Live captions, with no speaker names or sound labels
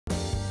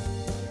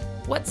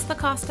What's the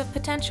cost of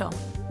potential?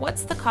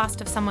 What's the cost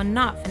of someone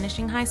not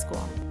finishing high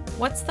school?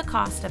 What's the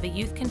cost of a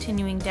youth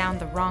continuing down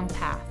the wrong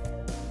path?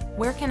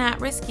 Where can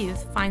at-risk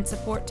youth find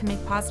support to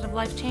make positive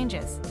life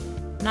changes?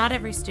 Not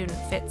every student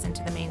fits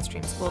into the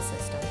mainstream school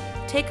system.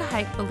 Take a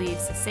Hike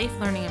believes a safe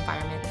learning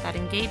environment that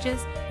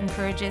engages,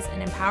 encourages,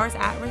 and empowers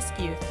at-risk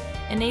youth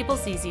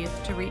enables these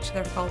youth to reach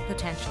their full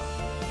potential.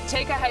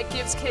 Take a Hike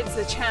gives kids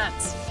the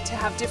chance to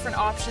have different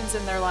options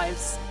in their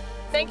lives.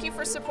 Thank you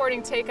for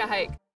supporting Take a Hike.